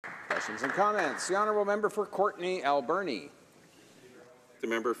Questions and comments. The honourable member for Courtenay-Alberni. The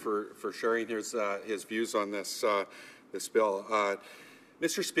member for sharing his views on this bill.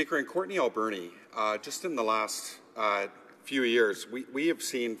 Mr. Speaker, in Courtenay-Alberni, just in the last few years, we have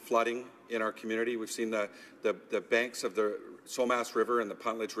seen flooding in our community. We've seen the banks of the Somas River and the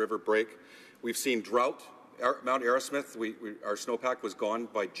Puntledge River break. We've seen drought. Mount Arrowsmith, our snowpack was gone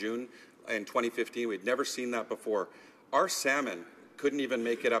by June in 2015. We'd never seen that before. Our salmon couldn't even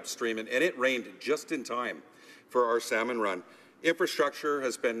make it upstream, and it rained just in time for our salmon run. Infrastructure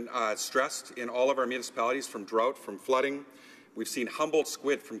has been stressed in all of our municipalities from drought, from flooding. We've seen Humboldt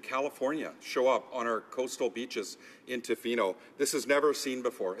squid from California show up on our coastal beaches in Tofino. This is never seen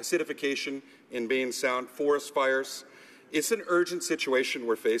before. Acidification in Bain Sound, forest fires. It's an urgent situation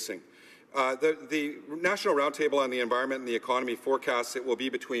we're facing. The National Roundtable on the Environment and the Economy forecasts it will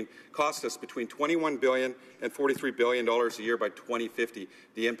cost us between $21 billion and $43 billion a year by 2050,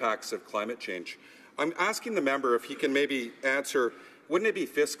 the impacts of climate change. I'm asking the member if he can maybe answer, wouldn't it be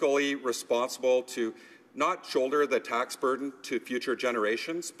fiscally responsible to not shoulder the tax burden to future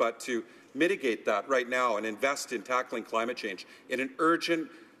generations, but to mitigate that right now and invest in tackling climate change in an urgent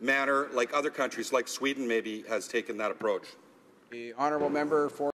manner like other countries, like Sweden maybe has taken that approach? The honourable member for